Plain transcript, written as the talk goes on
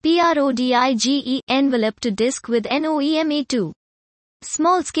PRODIGE envelope to disk with NOEMA II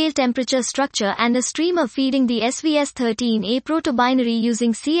small-scale temperature structure and a streamer feeding the SVS13A protobinary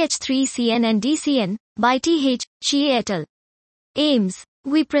using CH3CN and DCN, by TH3CN et al. Aims.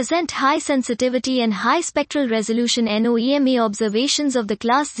 We present high sensitivity and high spectral resolution NOEMA observations of the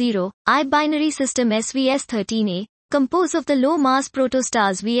class 0, I binary system SVS13A, composed of the low-mass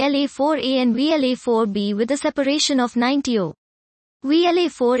protostars VLA4A and VLA4B with a separation of 90 O.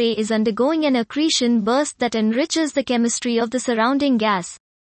 VLA4A is undergoing an accretion burst that enriches the chemistry of the surrounding gas.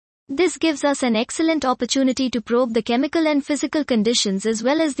 This gives us an excellent opportunity to probe the chemical and physical conditions as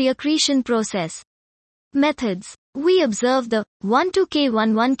well as the accretion process. Methods. We observe the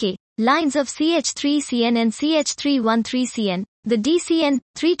 12K11K lines of CH3CN and CH313CN, the DCN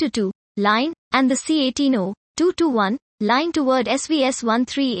 3-2 line, and the C18O 2-1 line toward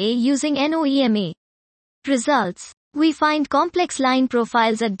SVS13A using NOEMA. Results. We find complex line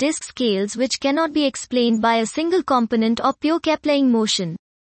profiles at disk scales which cannot be explained by a single component or pure Kepler's motion.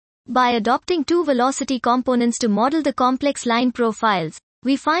 By adopting two velocity components to model the complex line profiles,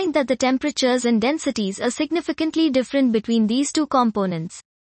 we find that the temperatures and densities are significantly different between these two components.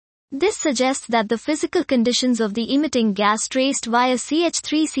 This suggests that the physical conditions of the emitting gas traced via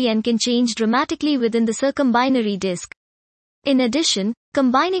CH3CN can change dramatically within the circumbinary disk. In addition,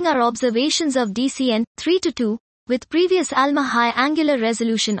 combining our observations of DCN 3-2 with previous ALMA high angular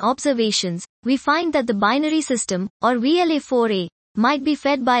resolution observations, we find that the binary system, or VLA4A, might be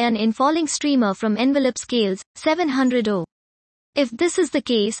fed by an infalling streamer from envelope scales 700 O. If this is the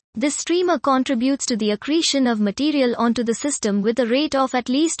case, this streamer contributes to the accretion of material onto the system with a rate of at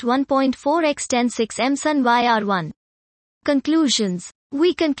least 1.4x 10⁶ m sun yr1. Conclusions.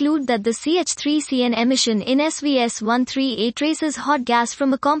 We conclude that the CH3CN emission in SVS13A traces hot gas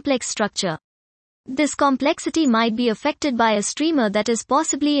from a complex structure. This complexity might be affected by a streamer that is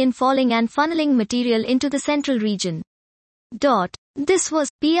possibly infalling and funneling material into the central region. This was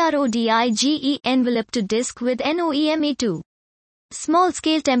PRODIGE envelope to disk with NOEMA II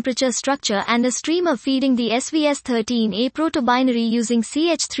small-scale temperature structure and a streamer feeding the SVS13A protobinary using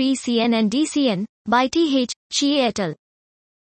CH3CN and DCN, by TH3CN et al.